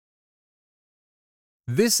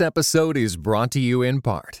This episode is brought to you in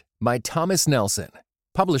part by Thomas Nelson,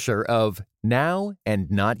 publisher of Now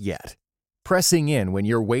and Not Yet. Pressing in when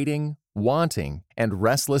you're waiting, wanting, and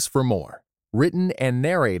restless for more. Written and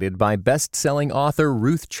narrated by best-selling author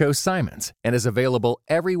Ruth Cho Simons and is available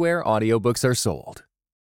everywhere audiobooks are sold.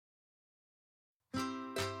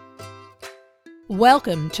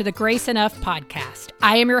 Welcome to the Grace Enough podcast.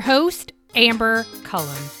 I am your host, Amber Cullen.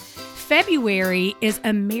 February is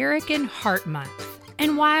American Heart Month.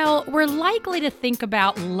 And while we're likely to think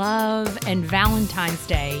about love and Valentine's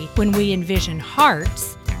Day when we envision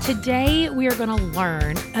hearts, today we are going to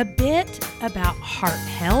learn a bit about heart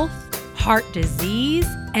health, heart disease,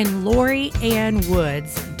 and Lori Ann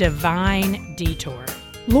Wood's divine detour.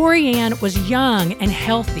 Lori Ann was young and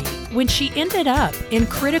healthy when she ended up in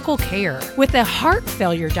critical care with a heart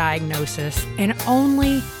failure diagnosis and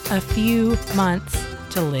only a few months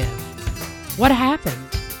to live. What happened?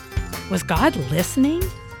 Was God listening?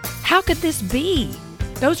 How could this be?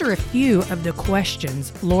 Those are a few of the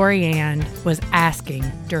questions Lori Ann was asking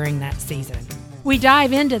during that season. We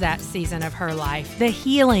dive into that season of her life, the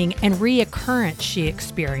healing and reoccurrence she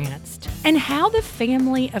experienced, and how the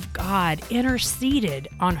family of God interceded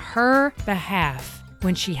on her behalf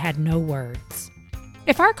when she had no words.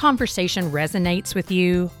 If our conversation resonates with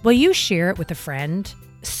you, will you share it with a friend?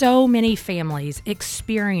 So many families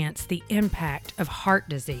experience the impact of heart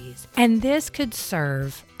disease, and this could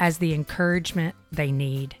serve as the encouragement they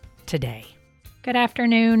need today. Good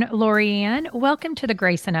afternoon, Lori Ann. Welcome to the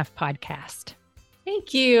Grace Enough podcast.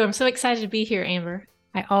 Thank you. I'm so excited to be here, Amber.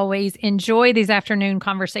 I always enjoy these afternoon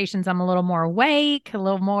conversations. I'm a little more awake, a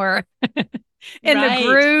little more in the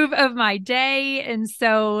groove of my day. And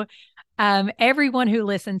so everyone who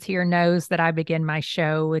listens here knows that I begin my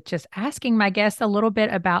show with just asking my guests a little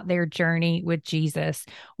bit about their journey with Jesus.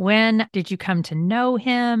 When did you come to know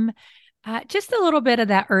him? Just a little bit of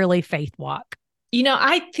that early faith walk. You know,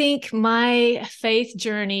 I think my faith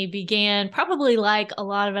journey began probably like a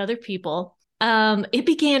lot of other people. It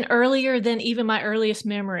began earlier than even my earliest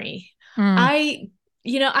memory. I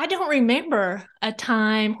don't remember a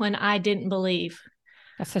time when I didn't believe.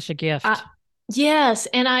 That's such a gift. Yes.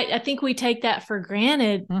 And I think we take that for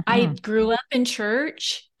granted. Mm-hmm. I grew up in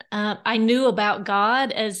church. I knew about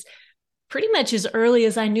God as pretty much as early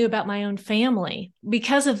as I knew about my own family.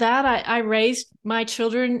 Because of that, I raised my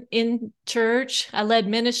children in church. I led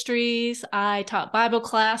ministries. I taught Bible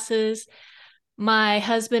classes. My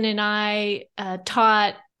husband and I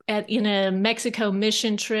taught in a Mexico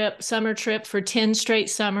mission trip, summer trip for 10 straight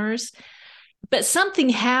summers. But something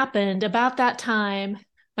happened about that time.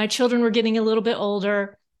 My children were getting a little bit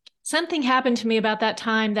older. Something happened to me about that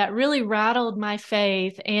time that really rattled my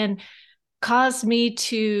faith and caused me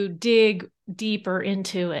to dig deeper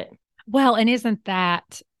into it. Well, and isn't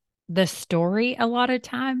that the story a lot of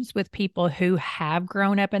times with people who have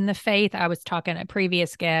grown up in the faith? I was talking to a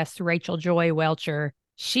previous guest, Rachel Joy Welcher.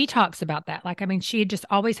 She talks about that. She had just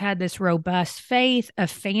always had this robust faith, a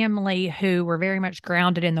family who were very much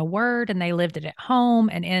grounded in the word, and they lived it at home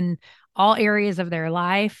and in all areas of their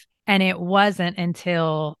life. And it wasn't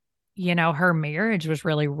until, her marriage was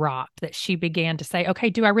really rocked that she began to say, okay,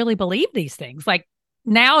 do I really believe these things? Like,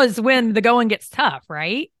 now is when the going gets tough,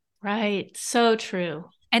 right? Right. So true.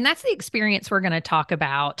 And that's the experience we're going to talk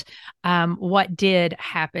about. What did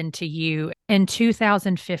happen to you in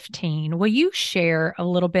 2015? Will you share a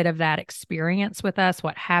little bit of that experience with us,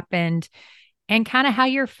 what happened, and kind of how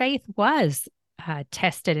your faith was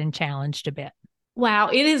tested and challenged a bit? Wow,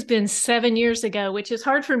 it has been 7 years ago, which is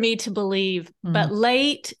hard for me to believe, but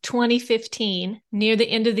late 2015, near the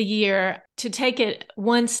end of the year, to take it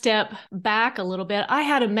one step back a little bit, I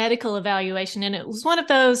had a medical evaluation, and it was one of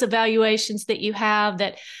those evaluations that you have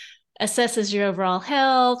that assesses your overall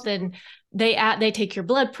health, and they take your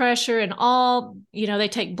blood pressure and they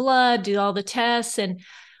take blood, do all the tests. And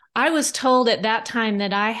I was told at that time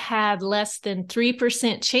that I had less than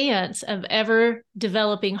 3% chance of ever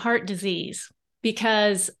developing heart disease,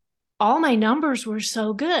 because all my numbers were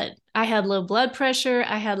so good. I had low blood pressure.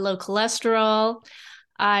 I had low cholesterol.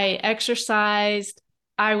 I exercised.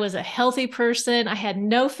 I was a healthy person. I had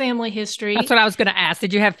no family history. That's what I was going to ask.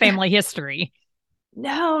 Did you have family history?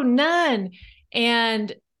 No, none.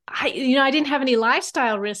 And I didn't have any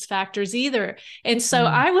lifestyle risk factors either. And so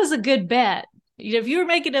I was a good bet. If you were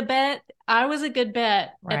making a bet, I was a good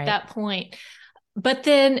bet at that point. But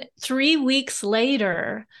then 3 weeks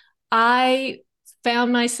later, I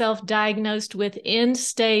found myself diagnosed with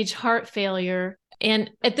end-stage heart failure,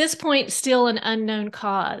 and at this point, still an unknown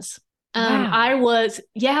cause. Wow. I was,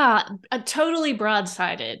 totally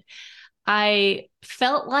broadsided. I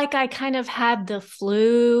felt like I kind of had the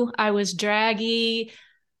flu. I was draggy.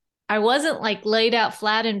 I wasn't like laid out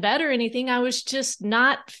flat in bed or anything. I was just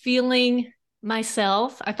not feeling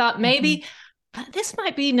myself. I thought maybe this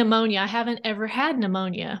might be pneumonia. I haven't ever had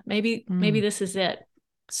pneumonia. Maybe this is it.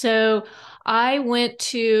 So I went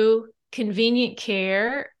to convenient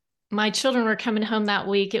care. My children were coming home that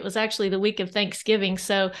week. It was actually the week of Thanksgiving.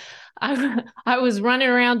 So I was running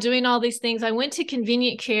around doing all these things. I went to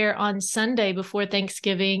convenient care on Sunday before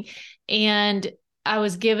Thanksgiving, and I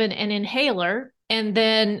was given an inhaler, and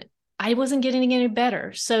then I wasn't getting any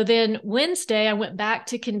better. So then Wednesday, I went back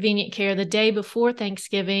to convenient care the day before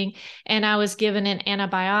Thanksgiving, and I was given an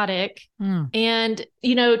antibiotic. And,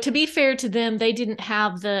 to be fair to them, they didn't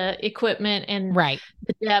have the equipment and the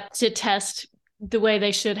depth to test the way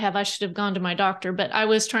they should have. I should have gone to my doctor, but I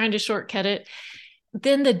was trying to shortcut it.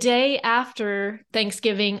 Then the day after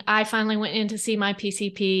Thanksgiving, I finally went in to see my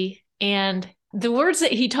PCP, and the words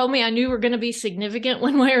that he told me I knew were going to be significant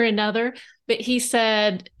one way or another, but he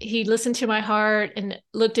said he listened to my heart and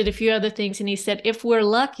looked at a few other things, and he said, if we're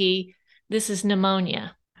lucky, this is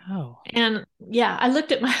pneumonia. Oh. And yeah, I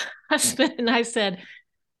looked at my husband and I said,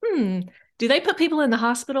 do they put people in the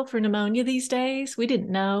hospital for pneumonia these days? We didn't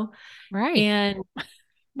know. Right. And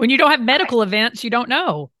when you don't have medical events, you don't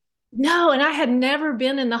know. No, and I had never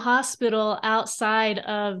been in the hospital outside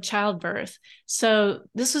of childbirth. So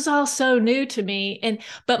this was all so new to me.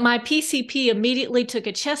 But my PCP immediately took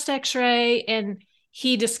a chest x-ray, and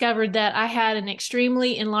he discovered that I had an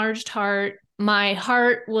extremely enlarged heart. My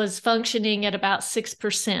heart was functioning at about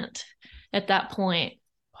 6% at that point.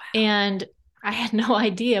 Wow. And I had no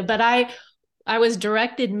idea, but I was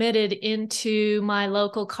direct admitted into my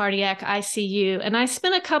local cardiac ICU, and I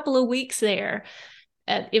spent a couple of weeks there.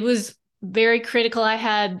 It was very critical. I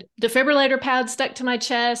had defibrillator pads stuck to my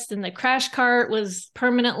chest, and the crash cart was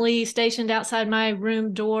permanently stationed outside my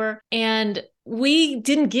room door. And we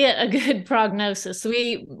didn't get a good prognosis.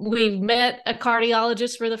 We met a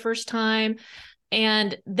cardiologist for the first time,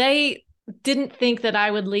 and they didn't think that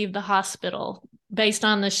I would leave the hospital based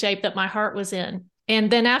on the shape that my heart was in.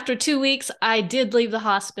 And then after 2 weeks, I did leave the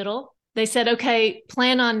hospital. They said, okay,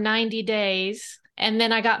 plan on 90 days. And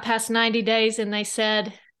then I got past 90 days, and they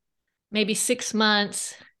said maybe 6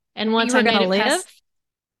 months. And once I made it past,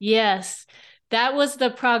 yes, that was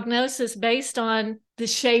the prognosis based on the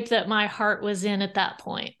shape that my heart was in at that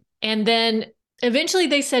point. And then eventually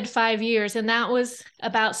they said 5 years, and that was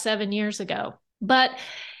about 7 years ago. But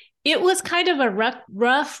it was kind of a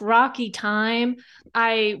rough, rocky time.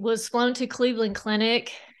 I was flown to Cleveland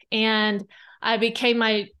Clinic, and I became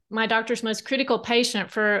my doctor's most critical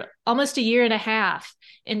patient for almost a year and a half.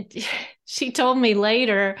 And she told me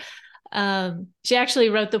later, she actually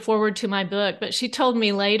wrote the foreword to my book, but she told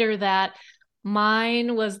me later that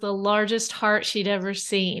mine was the largest heart she'd ever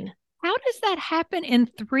seen. How does that happen in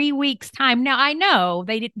 3 weeks' time? Now, I know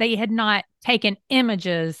they had not taken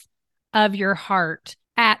images of your heart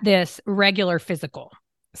at this regular physical.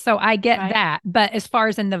 So I get that. But as far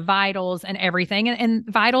as in the vitals and everything, and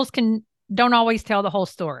vitals don't always tell the whole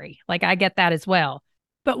story. Like, I get that as well.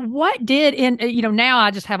 But what did now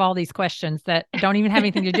I just have all these questions that don't even have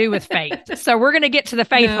anything to do with faith. So we're going to get to the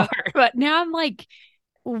faith part. But now I'm like,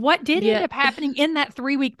 what did end up happening in that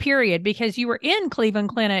 3-week period? Because you were in Cleveland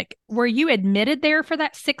Clinic. Were you admitted there for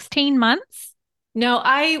that 16 months? No,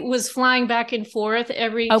 I was flying back and forth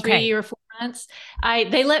every 3 or 4 months.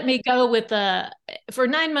 They let me go with for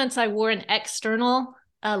 9 months, I wore an external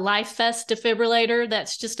Life Vest defibrillator.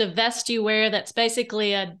 That's just a vest you wear that's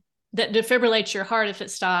basically that defibrillates your heart if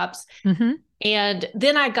it stops. Mm-hmm. And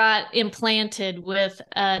then I got implanted with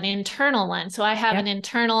an internal one. So I have an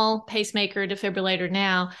internal pacemaker defibrillator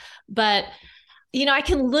now. But, I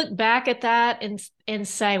can look back at that and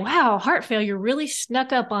say, wow, heart failure really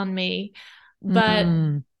snuck up on me. But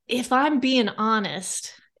if I'm being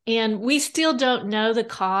honest, and we still don't know the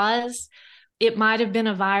cause, it might have been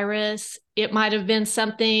a virus. It might have been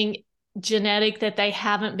something genetic that they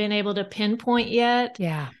haven't been able to pinpoint yet.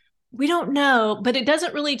 Yeah. We don't know, but it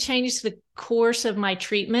doesn't really change the course of my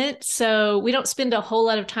treatment. So we don't spend a whole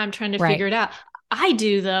lot of time trying to figure it out. I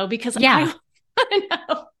do, though, because I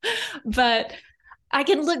know. But I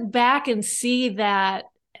can look back and see that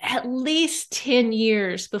at least 10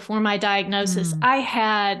 years before my diagnosis, I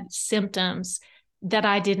had symptoms that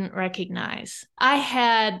I didn't recognize. I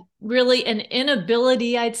had really an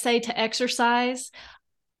inability, I'd say, to exercise.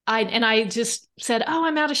 I just said, oh,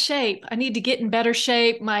 I'm out of shape. I need to get in better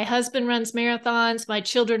shape. My husband runs marathons. My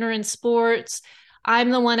children are in sports. I'm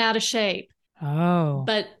the one out of shape. Oh.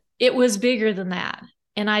 But it was bigger than that.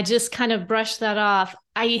 And I just kind of brushed that off.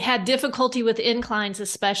 I had difficulty with inclines,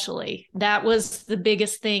 especially. That was the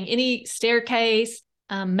biggest thing. Any staircase,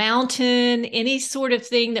 mountain, any sort of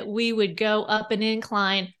thing that we would go up an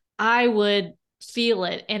incline, I would feel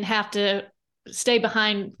it and have to stay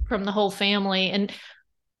behind from the whole family. And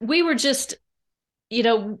we were just,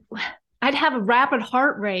 I'd have a rapid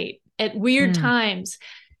heart rate at weird times.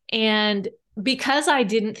 And because I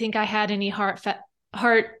didn't think I had any heart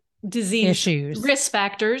disease issues, risk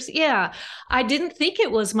factors. Yeah. I didn't think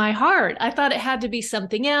it was my heart. I thought it had to be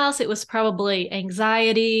something else. It was probably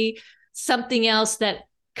anxiety, something else that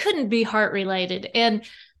couldn't be heart related. And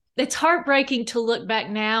it's heartbreaking to look back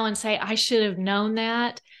now and say, I should have known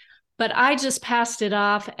that. But I just passed it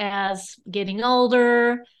off as getting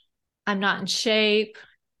older. I'm not in shape.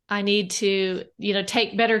 I need to,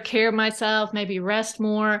 take better care of myself, maybe rest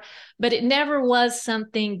more. But it never was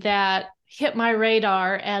something that hit my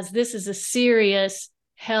radar as this is a serious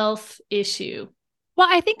health issue. Well,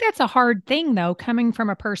 I think that's a hard thing, though, coming from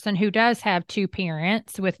a person who does have two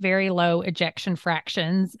parents with very low ejection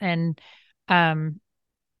fractions. And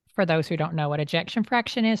for those who don't know what ejection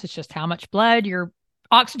fraction is, it's just how much blood, your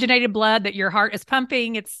oxygenated blood that your heart is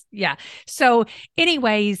pumping. So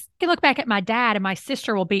anyways, you can look back at my dad, and my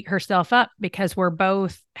sister will beat herself up because we're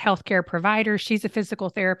both healthcare providers. She's a physical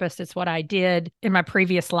therapist. It's what I did in my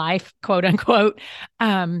previous life, quote unquote.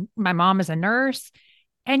 My mom is a nurse.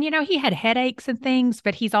 And, he had headaches and things,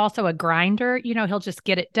 but he's also a grinder. He'll just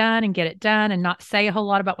get it done and not say a whole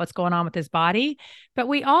lot about what's going on with his body. But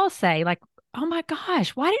we all say, like, oh my gosh,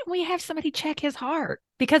 why didn't we have somebody check his heart?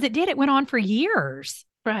 Because it went on for years.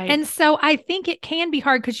 Right. And so I think it can be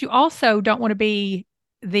hard because you also don't want to be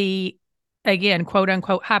the, again, quote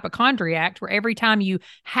unquote, hypochondriac, where every time you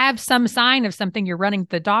have some sign of something, you're running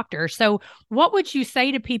to the doctor. So what would you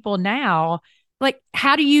say to people now? Like,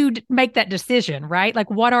 how do you make that decision, right? Like,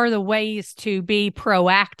 what are the ways to be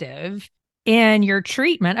proactive in your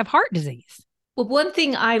treatment of heart disease? Well, one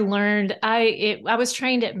thing I learned, I was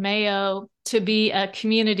trained at Mayo to be a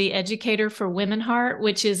community educator for Women Heart,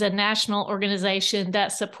 which is a national organization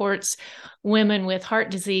that supports women with heart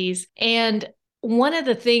disease. And one of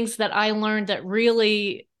the things that I learned that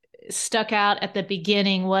really stuck out at the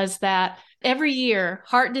beginning was that every year,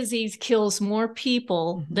 heart disease kills more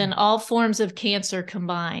people than all forms of cancer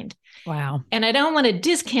combined. Wow. And I don't want to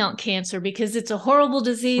discount cancer because it's a horrible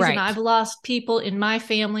disease, right. And I've lost people in my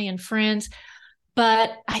family and friends.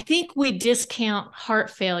 But I think we discount heart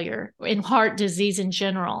failure and heart disease in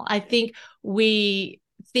general. I think we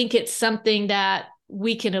think it's something that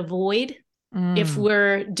we can avoid if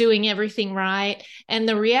we're doing everything right. And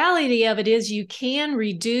the reality of it is you can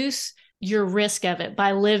reduce your risk of it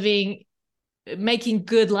by making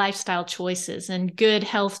good lifestyle choices and good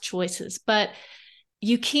health choices, but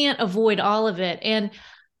you can't avoid all of it. And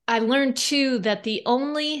I learned too that the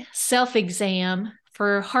only self-exam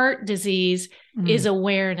for heart disease is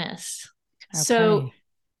awareness. Okay. So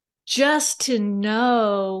just to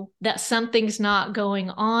know that something's not going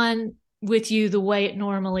on with you the way it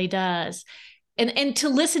normally does. And to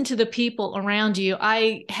listen to the people around you.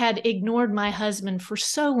 I had ignored my husband for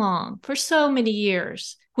so long, for so many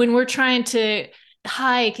years. When we're trying to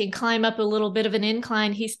hike and climb up a little bit of an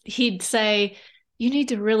incline, he'd say, you need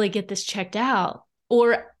to really get this checked out.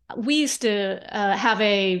 Or we used to have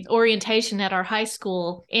a orientation at our high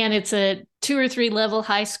school, and it's a 2 or 3 level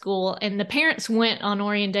high school. And the parents went on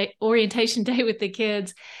orientation day with the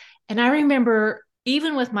kids. And I remember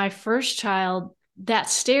even with my first child, that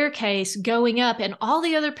staircase going up, and all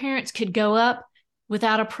the other parents could go up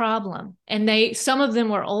without a problem. And some of them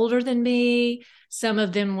were older than me. Some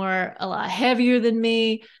of them were a lot heavier than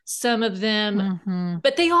me. Some of them,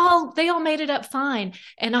 but they all made it up fine.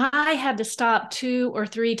 And I had to stop 2 or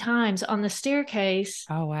 3 times on the staircase.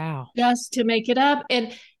 Oh, wow. Just to make it up.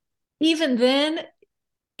 And even then,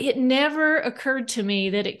 it never occurred to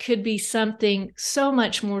me that it could be something so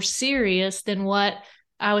much more serious than what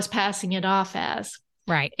I was passing it off as.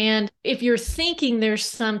 Right. And if you're thinking there's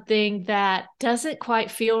something that doesn't quite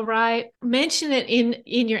feel right, mention it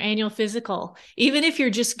in your annual physical. Even if you're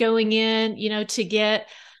just going in, to get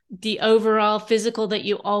the overall physical that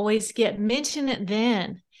you always get, mention it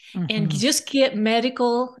then. And just get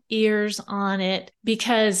medical ears on it,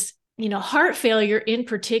 because, heart failure in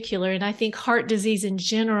particular, and I think heart disease in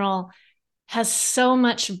general, has so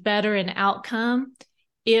much better an outcome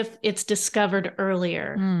if it's discovered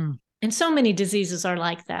earlier. And so many diseases are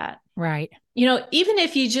like that. Right. Even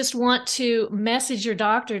if you just want to message your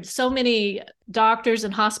doctor, so many doctors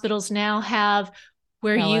and hospitals now have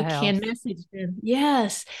where you can Telehealth. message them.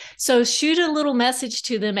 Yes. So shoot a little message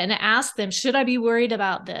to them and ask them, should I be worried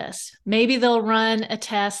about this? Maybe they'll run a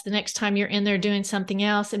test the next time you're in there doing something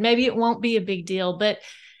else, and maybe it won't be a big deal, but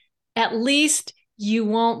at least you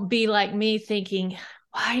won't be like me thinking,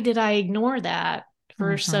 why did I ignore that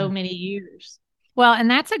for so Mhm. many years? Well,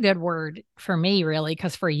 and that's a good word for me, really,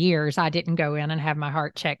 because for years I didn't go in and have my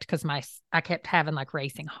heart checked because I kept having like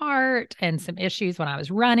racing heart and some issues when I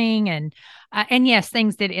was running, and yes,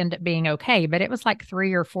 things did end up being okay, but it was like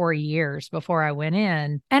 3 or 4 years before I went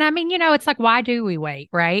in. And I mean, it's like, why do we wait,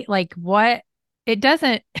 right? Like, what? It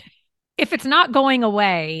doesn't. If it's not going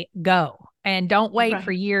away, go. And don't wait for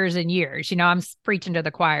Right. years and years. I'm preaching to the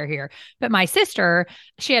choir here. But my sister,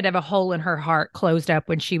 she had to have a hole in her heart closed up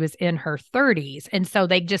when she was in her 30s. And so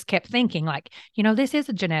they just kept thinking, like, this is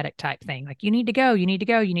a genetic type thing. Like, you need to go, you need to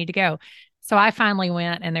go, you need to go. So I finally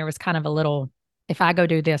went, and there was kind of a little, if I go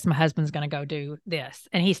do this, my husband's going to go do this.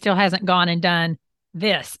 And he still hasn't gone and done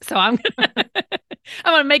this. So I'm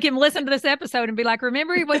going to make him listen to this episode and be like,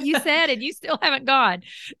 remember what you said, and you still haven't gone.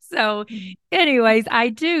 So anyways, I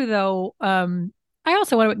do though. I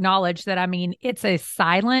also want to acknowledge that, I mean, it's a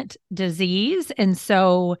silent disease. And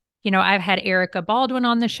so, I've had Erica Baldwin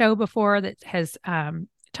on the show before that has,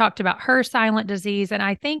 talked about her silent disease. And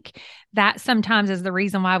I think that sometimes is the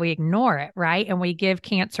reason why we ignore it. Right. And we give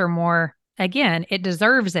cancer more. Again, it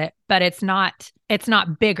deserves it, but it's not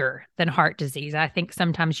bigger than heart disease. I think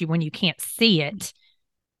sometimes when you can't see it,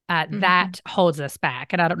 that holds us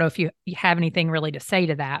back. And I don't know if you have anything really to say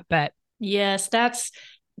to that, but Yes, that's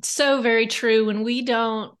so very true.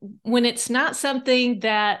 When it's not something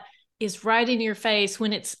that is right in your face,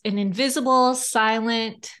 when it's an invisible,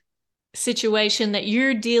 silent situation that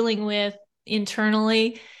you're dealing with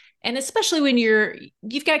internally, and especially when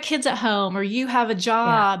you've got kids at home or you have a yeah.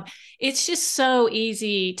 job, it's just so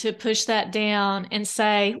easy to push that down and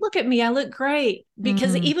say, look at me, I look great.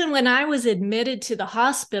 Because Mm, even when I was admitted to the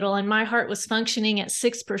hospital and my heart was functioning at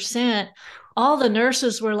 6%, all the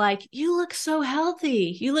nurses were like, you look so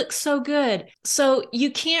healthy. You look so good. So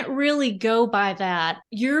you can't really go by that.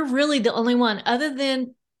 You're really the only one, other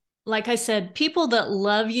than, like I said, people that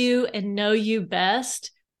love you and know you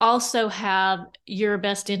best also have your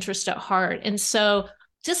best interest at heart. And so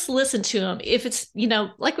just listen to them. If it's,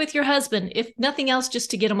 like with your husband, if nothing else,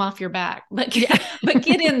 just to get them off your back, but, yeah. but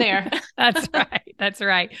get in there. That's right. That's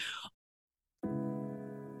right.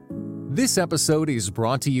 This episode is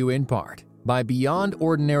brought to you in part by Beyond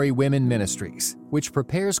Ordinary Women Ministries, which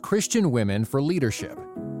prepares Christian women for leadership.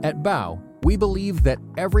 At BOW, we believe that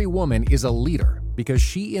every woman is a leader because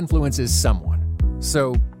she influences someone.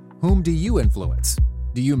 So, whom do you influence?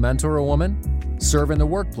 Do you mentor a woman? Serve in the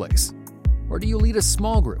workplace? Or do you lead a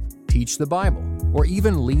small group, teach the Bible, or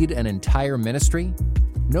even lead an entire ministry?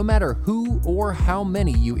 No matter who or how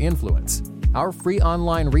many you influence, our free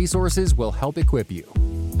online resources will help equip you.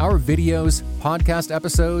 Our videos, podcast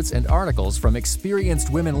episodes, and articles from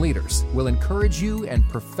experienced women leaders will encourage you and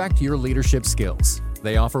perfect your leadership skills.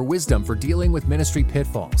 They offer wisdom for dealing with ministry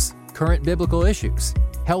pitfalls, current biblical issues,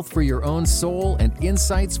 health for your own soul, and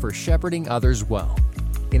insights for shepherding others well.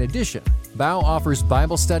 In addition, BOW offers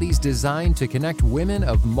Bible studies designed to connect women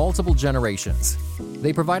of multiple generations.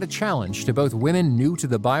 They provide a challenge to both women new to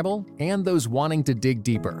the Bible and those wanting to dig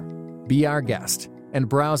deeper. Be our guest and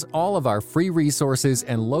browse all of our free resources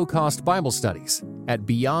and low-cost Bible studies at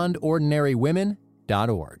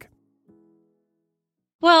beyondordinarywomen.org.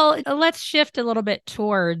 Well, let's shift a little bit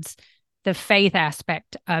towards the faith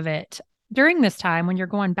aspect of it. During this time, when you're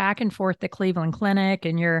going back and forth to Cleveland Clinic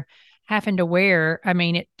and you're having to wear, I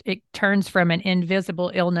mean, it turns from an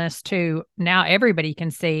invisible illness to now everybody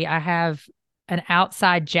can see I have an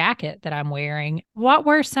outside jacket that I'm wearing. What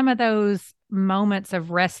were some of those moments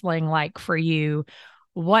of wrestling like for you?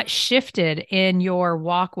 What shifted in your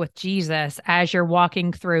walk with Jesus as you're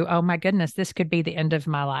walking through, oh my goodness, this could be the end of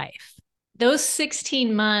my life? Those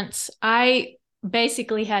 16 months, I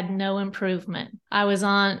basically had no improvement. I was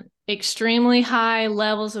on extremely high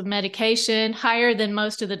levels of medication, higher than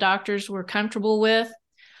most of the doctors were comfortable with.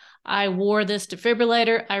 I wore this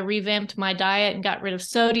defibrillator. I revamped my diet and got rid of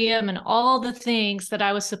sodium and all the things that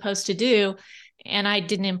I was supposed to do, and I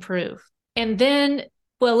didn't improve. And then,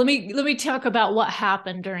 well, let me talk about what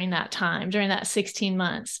happened during that time, during that 16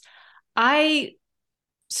 months. I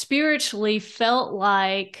spiritually felt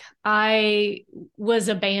like I was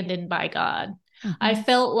abandoned by God. Mm-hmm. I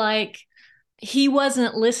felt like he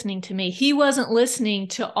wasn't listening to me. He wasn't listening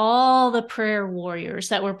to all the prayer warriors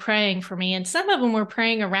that were praying for me. And some of them were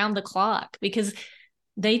praying around the clock because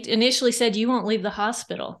they initially said, you won't leave the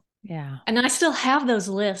hospital. Yeah. And I still have those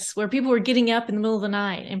lists where people were getting up in the middle of the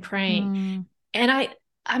night and praying. And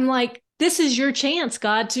I'm like, this is your chance,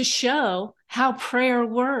 God, to show how prayer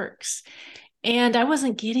works. And I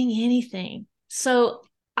wasn't getting anything. So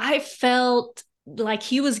I felt like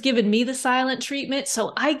he was giving me the silent treatment.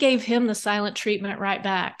 So I gave him the silent treatment right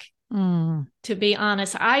back. To be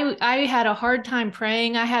honest, I had a hard time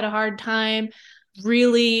praying. I had a hard time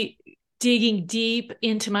really digging deep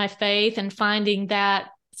into my faith and finding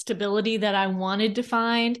that stability that I wanted to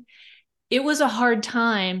find. It was a hard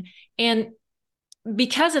time. And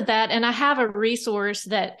because of that, and I have a resource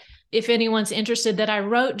that if anyone's interested that I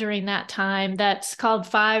wrote during that time, that's called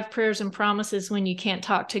 5 Prayers and Promises When You Can't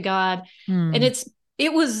Talk to God. And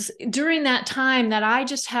it was during that time that I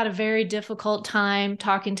just had a very difficult time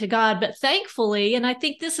talking to God. But thankfully, and I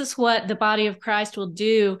think this is what the body of Christ will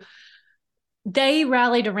do, they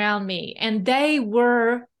rallied around me and they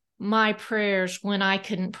were my prayers when I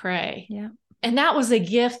couldn't pray. Yeah. And that was a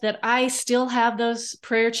gift that I still have those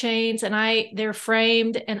prayer chains and they're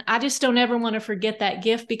framed. And I just don't ever want to forget that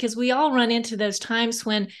gift, because we all run into those times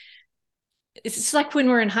when it's like when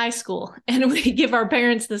we're in high school and we give our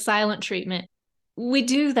parents the silent treatment. We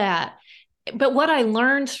do that. But what I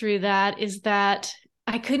learned through that is that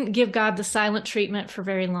I couldn't give God the silent treatment for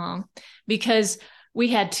very long, because we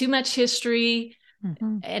had too much history.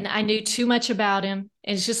 And I knew too much about him.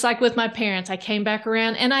 And it's just like with my parents, I came back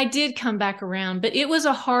around, and I did come back around, but it was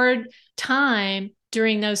a hard time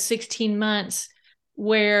during those 16 months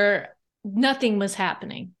where nothing was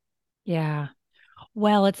happening. Yeah.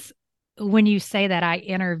 Well, it's when you say that, I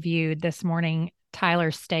interviewed this morning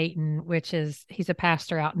Tyler Staton, he's a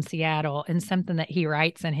pastor out in Seattle, and something that he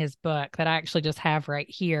writes in his book that I actually just have right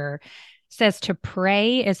here says to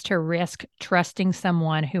pray is to risk trusting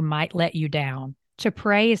someone who might let you down. To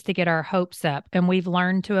pray is to get our hopes up, and we've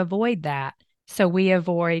learned to avoid that. So we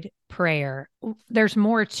avoid prayer. There's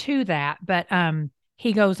more to that, but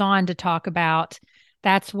he goes on to talk about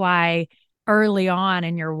that's why early on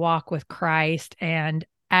in your walk with Christ, and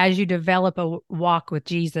as you develop a walk with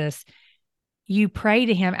Jesus, you pray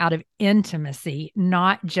to him out of intimacy,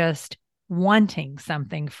 not just wanting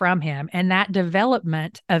something from him. And that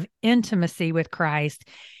development of intimacy with Christ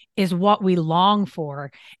is what we long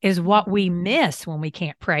for, is what we miss when we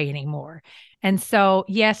can't pray anymore. And so,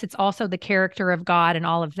 yes, it's also the character of God and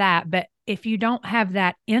all of that. But if you don't have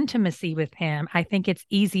that intimacy with him, I think it's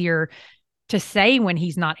easier to say when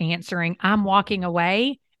he's not answering, I'm walking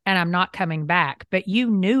away and I'm not coming back. But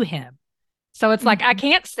you knew him. So it's like, I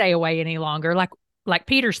can't stay away any longer. Like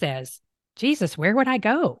Peter says, Jesus, where would I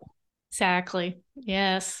go? Exactly.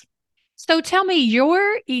 Yes. So tell me,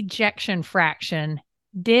 your ejection fraction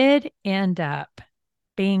did end up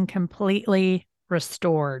being completely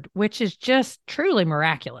restored, which is just truly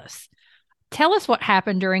miraculous. Tell us what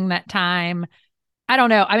happened during that time. I don't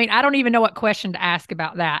know. I mean, I don't even know what question to ask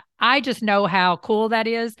about that. I just know how cool that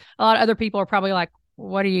is. A lot of other people are probably like,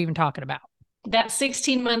 what are you even talking about? That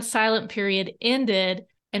 16-month silent period ended.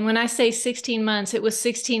 And when I say 16 months, it was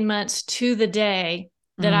 16 months to the day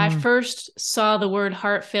that I first saw the word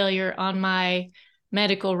heart failure on my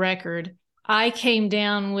medical record. I came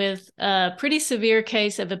down with a pretty severe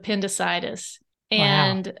case of appendicitis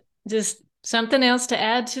and just something else to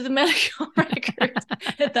add to the medical record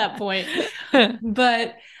at that point.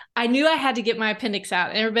 But I knew I had to get my appendix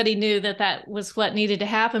out. Everybody knew that that was what needed to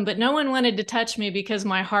happen, but no one wanted to touch me because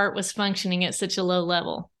my heart was functioning at such a low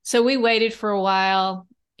level. So we waited for a while,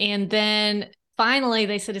 and then finally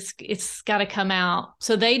they said it's got to come out.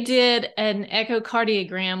 So they did an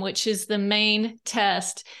echocardiogram, which is the main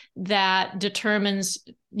test that determines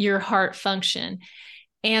your heart function.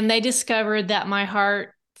 And they discovered that my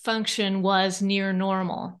heart function was near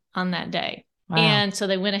normal on that day. Wow. And so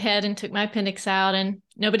they went ahead and took my appendix out, and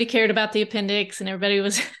nobody cared about the appendix and everybody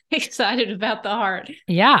was excited about the heart.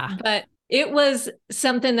 Yeah. But it was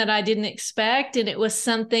something that I didn't expect. And it was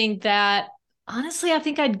something that honestly, I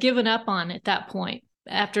think I'd given up on at that point.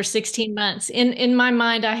 After 16 months, in my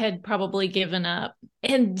mind, I had probably given up.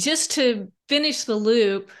 And just to finish the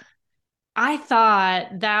loop, I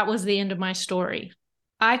thought that was the end of my story.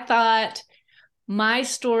 I thought my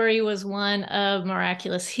story was one of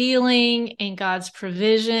miraculous healing and God's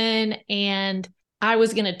provision. And I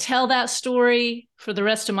was going to tell that story for the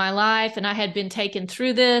rest of my life. And I had been taken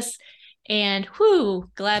through this, and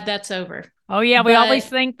glad that's over. Oh, yeah. We always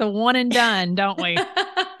think the one and done, don't we?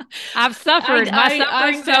 I've suffered. My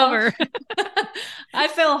suffering's over. I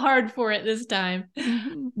fell hard for it this time.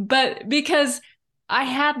 But because I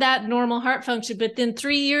had that normal heart function, but then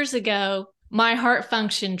 3 years ago, my heart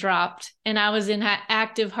function dropped and I was in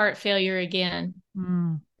active heart failure again.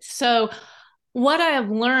 So what I have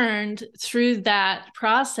learned through that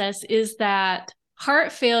process is that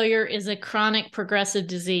heart failure is a chronic progressive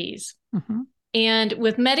disease. Mm-hmm. And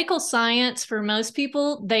with medical science, for most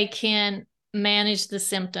people, they can manage the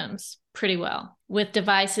symptoms pretty well with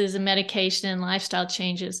devices and medication and lifestyle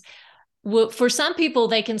changes. For some people,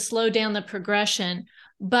 they can slow down the progression,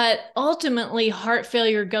 but ultimately, heart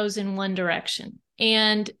failure goes in one direction.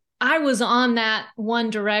 And I was on that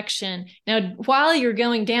one direction. Now, while you're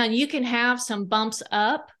going down, you can have some bumps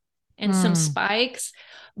up and some spikes,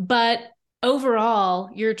 but overall,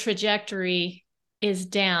 your trajectory is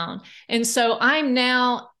down. And so I'm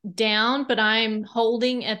now down, but I'm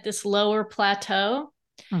holding at this lower plateau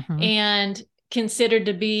and considered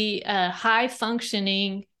to be a high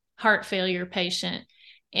functioning heart failure patient.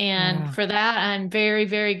 And for that, I'm very,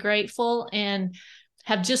 very grateful and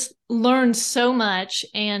have just learned so much.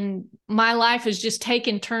 And my life has just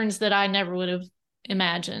taken turns that I never would have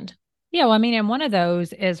imagined. Yeah, well, I mean, and one of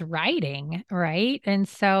those is writing, right? And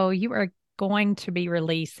so you are going to be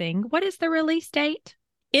releasing. What is the release date?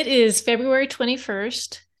 It is February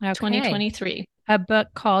 21st, 2023. A book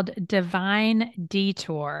called Divine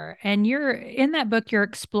Detour. And you're in that book, you're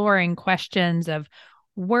exploring questions of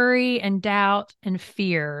worry and doubt and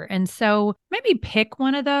fear. And so maybe pick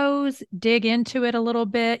one of those, dig into it a little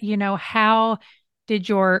bit. How did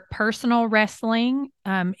your personal wrestling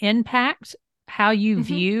impact how you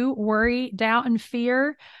view worry, doubt, and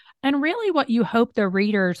fear, and really what you hope the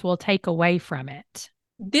readers will take away from it?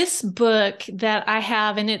 This book that I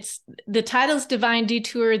have, and the title's Divine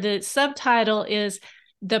Detour. The subtitle is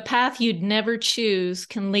The Path You'd Never Choose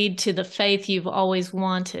Can Lead to the Faith You've Always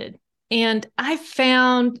Wanted. And I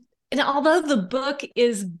found, and although the book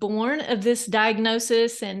is born of this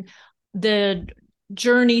diagnosis and the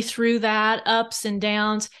journey through that, ups and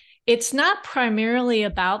downs, it's not primarily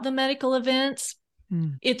about the medical events.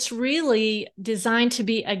 It's really designed to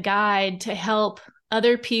be a guide to help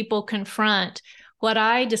other people confront what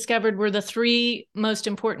I discovered were the three most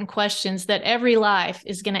important questions that every life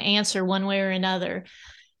is going to answer one way or another.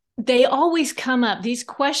 They always come up. These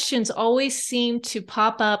questions always seem to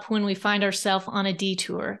pop up when we find ourselves on a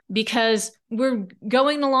detour, because we're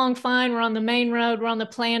going along fine. We're on the main road. We're on the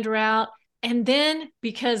planned route. And then,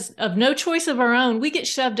 because of no choice of our own, we get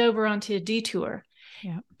shoved over onto a detour.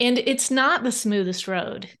 Yeah. And it's not the smoothest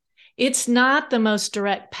road. It's not the most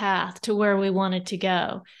direct path to where we wanted to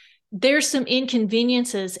go. There's some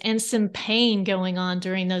inconveniences and some pain going on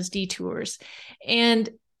during those detours. And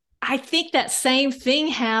I think that same thing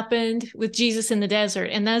happened with Jesus in the desert.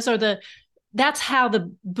 And that's how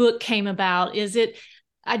the book came about.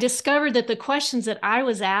 I discovered that the questions that I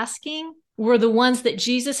was asking were the ones that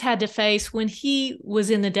Jesus had to face when he was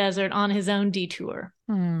in the desert on his own detour.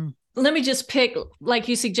 Let me just pick, like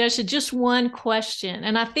you suggested, just one question.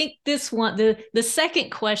 And I think this one, the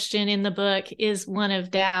second question in the book, is one of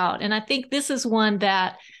doubt. And I think this is one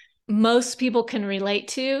that most people can relate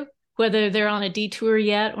to, whether they're on a detour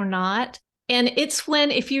yet or not. And it's when,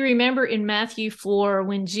 if you remember in Matthew 4,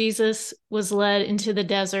 when Jesus was led into the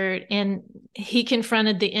desert and he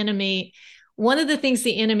confronted the enemy, one of the things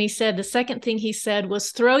the enemy said, the second thing he said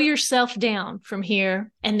was, throw yourself down from here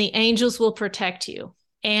and the angels will protect you.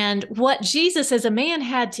 And what Jesus as a man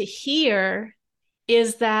had to hear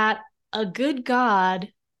is that a good God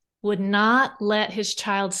would not let his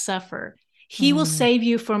child suffer. He will save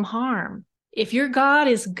you from harm. If your God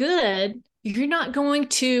is good, you're not going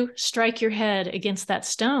to strike your head against that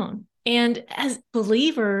stone. And as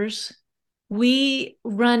believers, we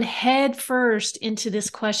run head first into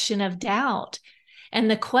this question of doubt.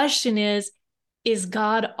 And the question is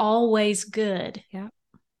God always good? Yeah.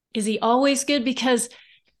 Is he always good? Because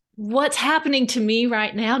what's happening to me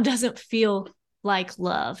right now doesn't feel like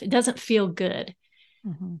love. It doesn't feel good.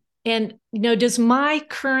 And, does my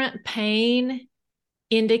current pain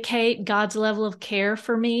indicate God's level of care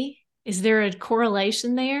for me? Is there a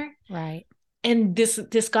correlation there? Right. And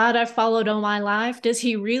this God I've followed all my life, does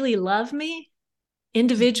he really love me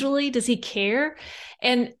individually? Does he care?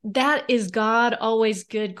 And that is God always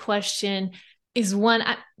good question is one,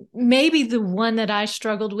 maybe the one that I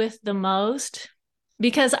struggled with the most,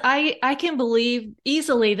 because I can believe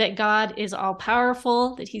easily that God is all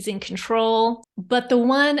powerful, that he's in control. But the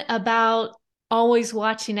one about always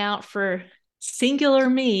watching out for singular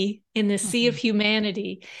me in the sea of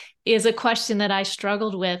humanity is a question that I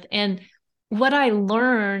struggled with. And what I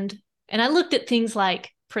learned, and I looked at things like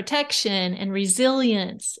protection and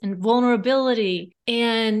resilience and vulnerability,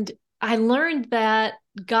 and I learned that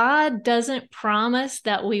God doesn't promise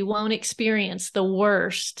that we won't experience the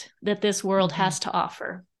worst that this world has to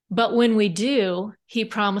offer. But when we do, he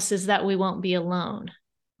promises that we won't be alone.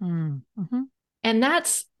 And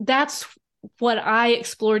that's what I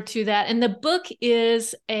explored through that. And the book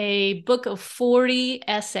is a book of 40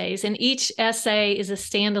 essays, and each essay is a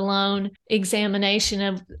standalone examination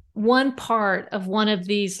of one part of one of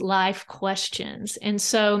these life questions. And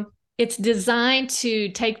so it's designed to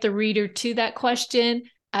take the reader to that question.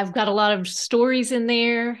 I've got a lot of stories in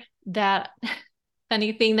there. That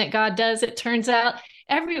funny thing that God does, it turns out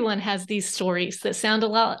everyone has these stories that sound a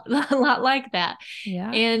lot like that.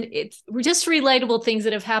 Yeah. And it's just relatable things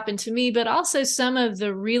that have happened to me, but also some of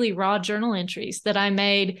the really raw journal entries that I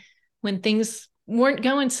made when things weren't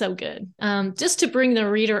going so good, just to bring the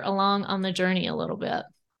reader along on the journey a little bit.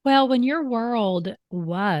 Well, when your world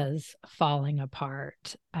was falling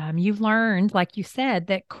apart, you learned, like you said,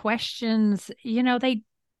 that questions, they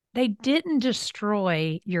didn't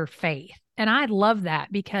destroy your faith. And I love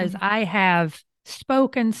that because I have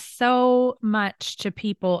spoken so much to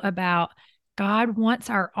people about God wants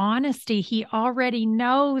our honesty. He already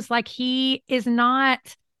knows, like he is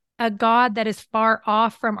not a God that is far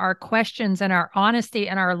off from our questions and our honesty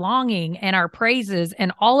and our longing and our praises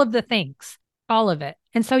and all of the things, all of it.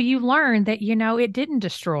 And so you learn that, it didn't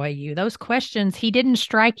destroy you. Those questions, he didn't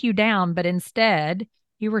strike you down, but instead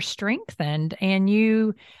you were strengthened and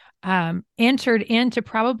you entered into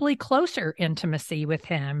probably closer intimacy with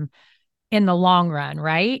him in the long run,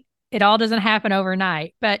 right? It all doesn't happen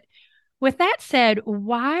overnight. But with that said,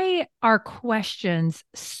 why are questions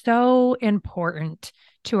so important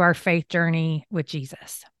to our faith journey with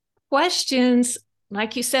Jesus? Questions,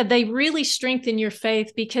 like you said, they really strengthen your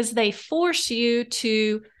faith because they force you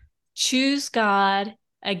to choose God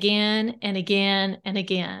again and again and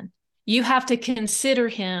again. You have to consider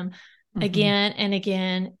him again and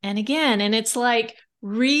again and again. And it's like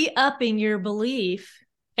re-upping your belief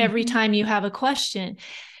every time you have a question.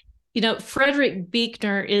 Frederick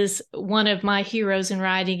Buechner is one of my heroes in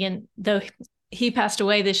writing, and though he passed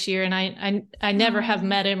away this year, and I never have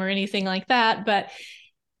met him or anything like that, but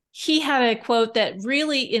he had a quote that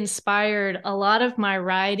really inspired a lot of my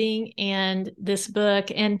writing and this book.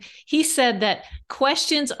 And he said that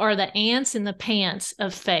questions are the ants in the pants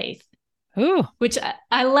of faith. Ooh. Which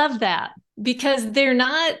I love that, because they're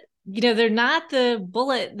not the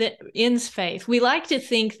bullet that ends faith. We like to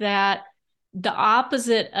think that the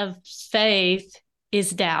opposite of faith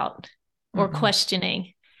is doubt or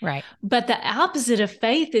questioning. Right. But the opposite of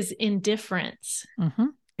faith is indifference.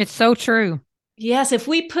 It's so true. Yes. If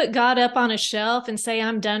we put God up on a shelf and say,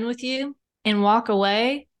 I'm done with you, and walk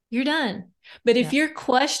away, you're done. But if you're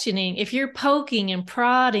questioning, if you're poking and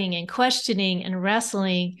prodding and questioning and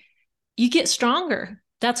wrestling, you get stronger.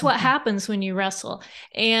 That's what happens when you wrestle.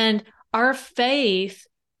 And our faith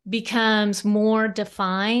becomes more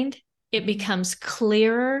defined. It becomes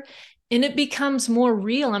clearer, and it becomes more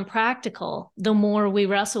real and practical the more we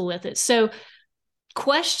wrestle with it. So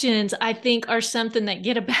questions, I think, are something that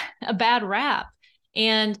get a bad rap,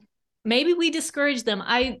 and maybe we discourage them.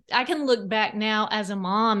 I can look back now as a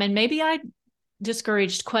mom, and maybe I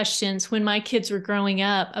discouraged questions when my kids were growing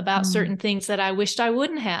up about certain things that I wished I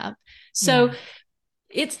wouldn't have. So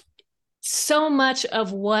it's so much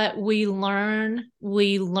of what we learn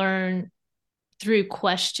through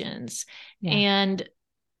questions. And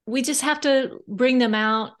we just have to bring them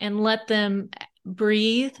out and let them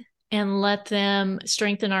breathe and let them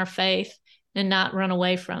strengthen our faith and not run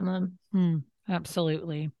away from them.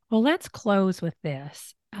 Absolutely. Well, let's close with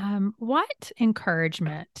this. What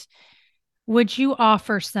encouragement would you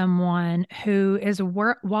offer someone who is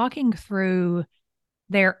walking through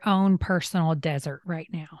their own personal desert right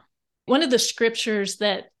now? One of the scriptures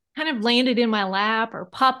that kind of landed in my lap or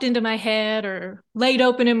popped into my head or laid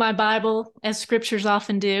open in my Bible, as scriptures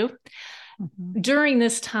often do, during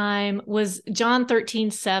this time was John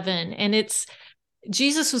 13:7. And it's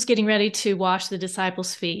Jesus was getting ready to wash the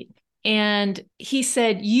disciples' feet. And he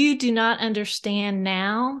said, you do not understand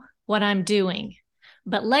now what I'm doing,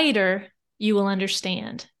 but later you will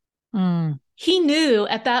understand. He knew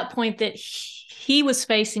at that point that he was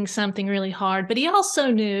facing something really hard, but he also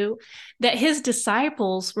knew that his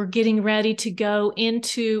disciples were getting ready to go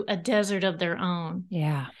into a desert of their own.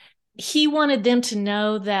 Yeah. He wanted them to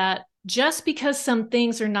know that just because some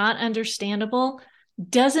things are not understandable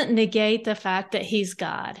doesn't negate the fact that he's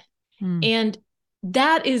God. And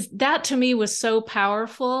that to me was so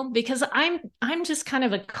powerful, because I'm just kind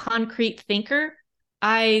of a concrete thinker.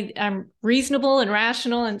 I'm reasonable and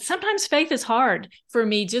rational, and sometimes faith is hard for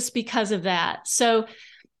me just because of that. So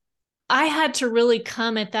I had to really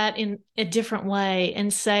come at that in a different way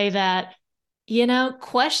and say that,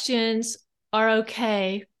 questions are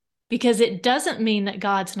okay, because it doesn't mean that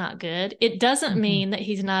God's not good. It doesn't mean that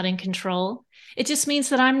he's not in control. It just means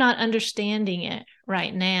that I'm not understanding it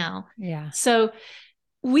right now. Yeah. So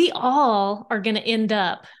we all are going to end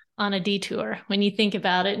up on a detour when you think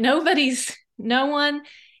about it. No one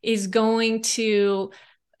is going to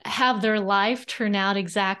have their life turn out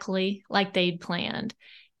exactly like they'd planned.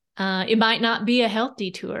 It might not be a health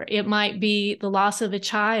detour. It might be the loss of a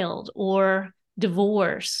child or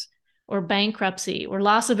divorce or bankruptcy or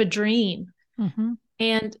loss of a dream. Mm-hmm.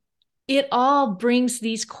 And it all brings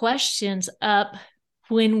these questions up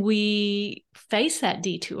when we face that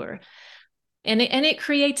detour. And it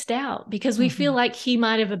creates doubt because we feel like he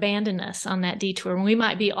might have abandoned us on that detour and we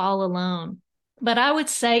might be all alone. But I would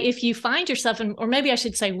say if you find yourself, or maybe I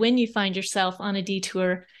should say when you find yourself on a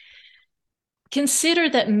detour, consider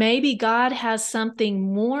that maybe God has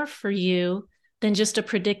something more for you than just a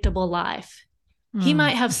predictable life. He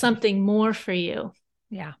might have something more for you.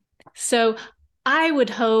 Yeah. So I would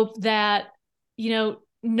hope that,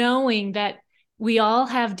 knowing that we all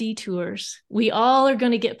have detours, we all are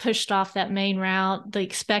going to get pushed off that main route, the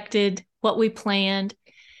expected, what we planned,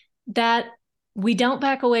 that we don't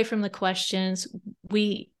back away from the questions.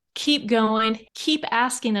 We keep going, keep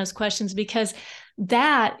asking those questions, because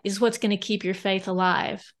that is what's going to keep your faith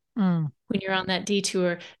alive when you're on that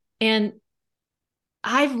detour. And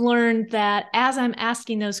I've learned that as I'm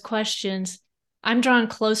asking those questions, I'm drawn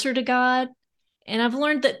closer to God. And I've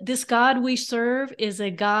learned that this God we serve is a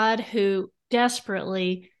God who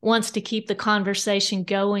desperately wants to keep the conversation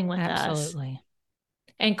going with us. Absolutely.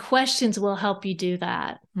 And questions will help you do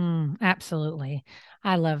that. Absolutely.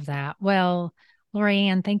 I love that. Well,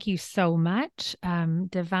 Lori-Ann, thank you so much.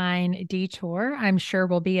 Divine Detour, I'm sure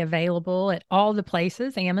will be available at all the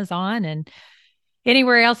places, Amazon and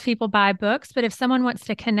anywhere else people buy books. But if someone wants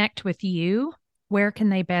to connect with you, where can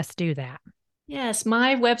they best do that? Yes,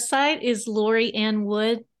 my website is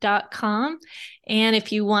loriannwood.com. And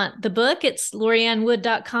if you want the book, it's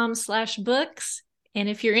loriannwood.com/books. And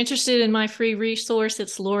if you're interested in my free resource,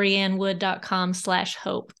 it's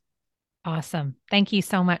loriannwood.com/hope. Awesome. Thank you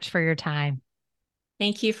so much for your time.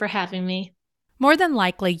 Thank you for having me. More than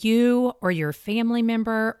likely, you or your family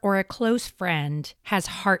member or a close friend has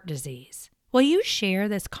heart disease. Will you share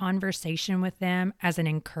this conversation with them as an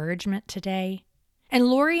encouragement today? And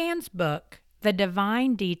Lori-Ann's book, The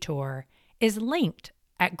Divine Detour, is linked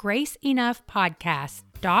at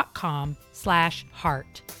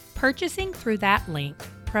graceenoughpodcast.com/heart. Purchasing through that link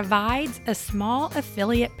provides a small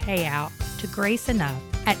affiliate payout to Grace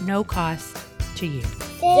Enough at no cost to you.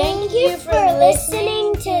 Thank you for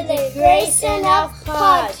listening to the Grace Enough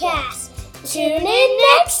podcast. Tune in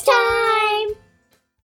next time.